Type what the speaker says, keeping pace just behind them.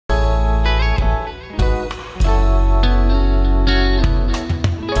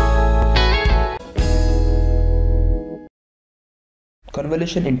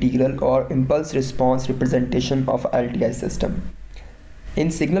Convolution integral or impulse response representation of LTI system. In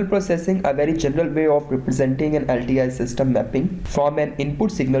signal processing, a very general way of representing an LTI system mapping from an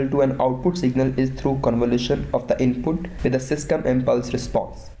input signal to an output signal is through convolution of the input with a system impulse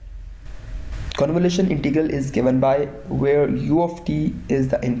response. Convolution integral is given by where u of t is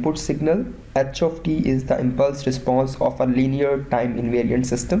the input signal, h of t is the impulse response of a linear time invariant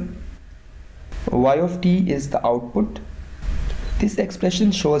system, y of t is the output. This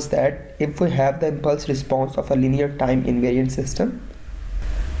expression shows that if we have the impulse response of a linear time invariant system,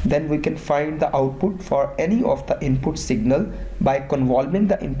 then we can find the output for any of the input signal by convolving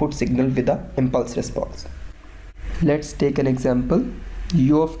the input signal with the impulse response. Let's take an example.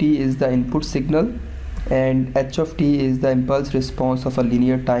 U of t is the input signal and h of t is the impulse response of a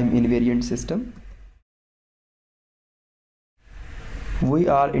linear time invariant system. We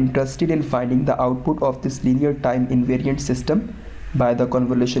are interested in finding the output of this linear time invariant system by the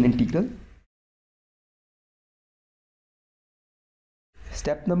convolution integral.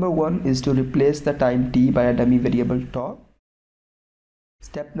 Step number 1 is to replace the time t by a dummy variable tau.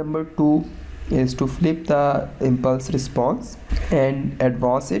 Step number 2 is to flip the impulse response and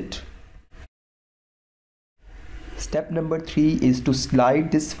advance it. Step number 3 is to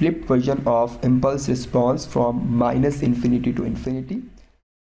slide this flipped version of impulse response from minus infinity to infinity.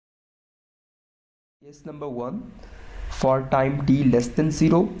 Case number 1, for time t less than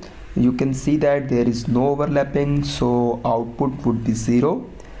 0, you can see that there is no overlapping, so output would be 0.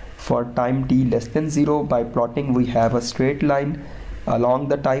 For time t less than 0, by plotting we have a straight line along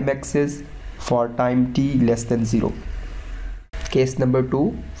the time axis for time t less than 0. Case number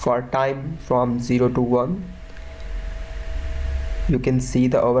 2, for time from 0 to 1, you can see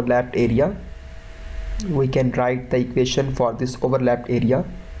the overlapped area. We can write the equation for this overlapped area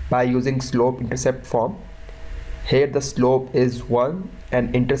by using slope intercept form. Here the slope is 1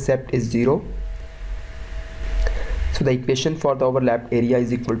 and intercept is 0. So the equation for the overlapped area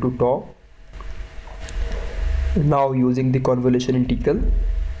is equal to tau. Now using the convolution integral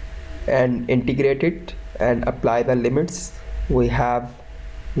and integrate it and apply the limits, we have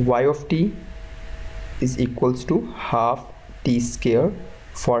y of t is equals to half t square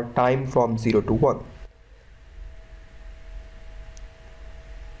for time from 0 to 1.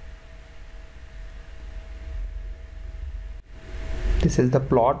 This is the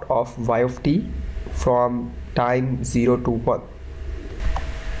plot of y of t from time 0 to 1.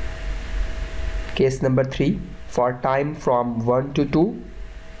 Case number 3, for time from 1 to 2,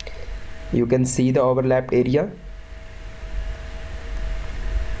 you can see the overlapped area.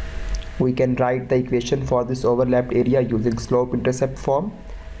 We can write the equation for this overlapped area using slope intercept form.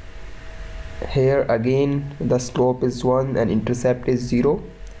 Here again the slope is 1 and intercept is 0,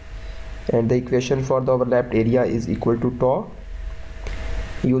 and the equation for the overlapped area is equal to tau.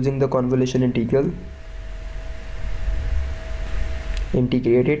 Using the convolution integral,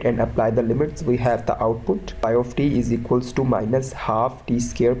 integrate it and apply the limits, we have the output y of t is equals to minus half t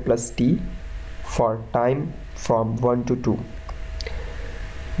square plus t for time from 1 to 2.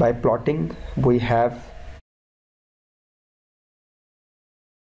 By plotting, we have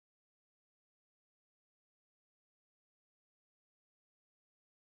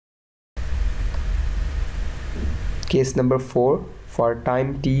case number 4, for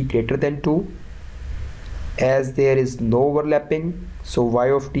time t greater than 2, as there is no overlapping, so y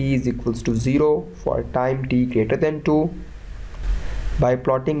of t is equals to 0 for time t greater than 2. By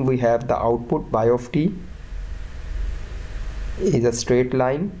plotting, we have the output y of t is a straight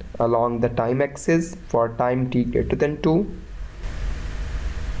line along the time axis for time t greater than 2.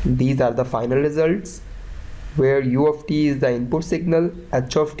 These are the final results, where u of t is the input signal,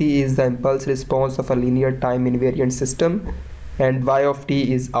 h of t is the impulse response of a linear time invariant system, and y of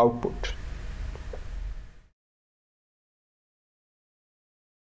t is output.